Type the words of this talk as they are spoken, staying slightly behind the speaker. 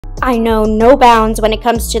I know no bounds when it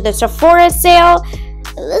comes to the Sephora sale.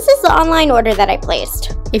 This is the online order that I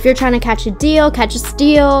placed. If you're trying to catch a deal, catch a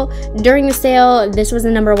steal. During the sale, this was the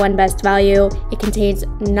 #1 best value. It contains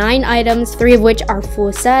 9 items, 3 of which are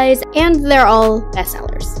full size, and they're all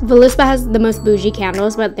bestsellers. Voluspa has the most bougie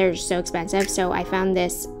candles, but they're so expensive, so I found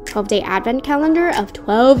this 12-day advent calendar of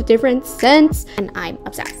 12 different scents, and I'm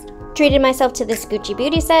obsessed. Treated myself to this Gucci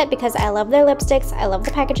beauty set because I love their lipsticks, I love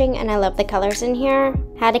the packaging, and I love the colors in here.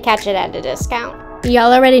 Had to catch it at a discount.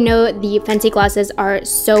 Y'all already know the Fenty glosses are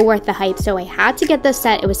so worth the hype, so I had to get this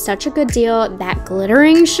set. It was such a good deal. That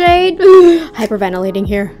glittering shade, hyperventilating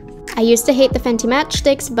here. I used to hate the Fenty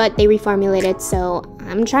matchsticks, but they reformulated, so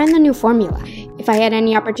I'm trying the new formula. If I had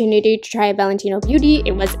any opportunity to try a Valentino Beauty,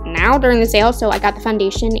 it was now during the sale, so I got the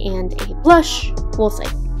foundation and a blush. We'll see.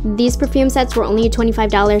 These perfume sets were only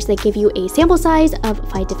 $25. They give you a sample size of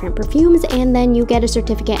 5 different perfumes, and then you get a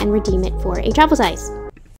certificate and redeem it for a travel size.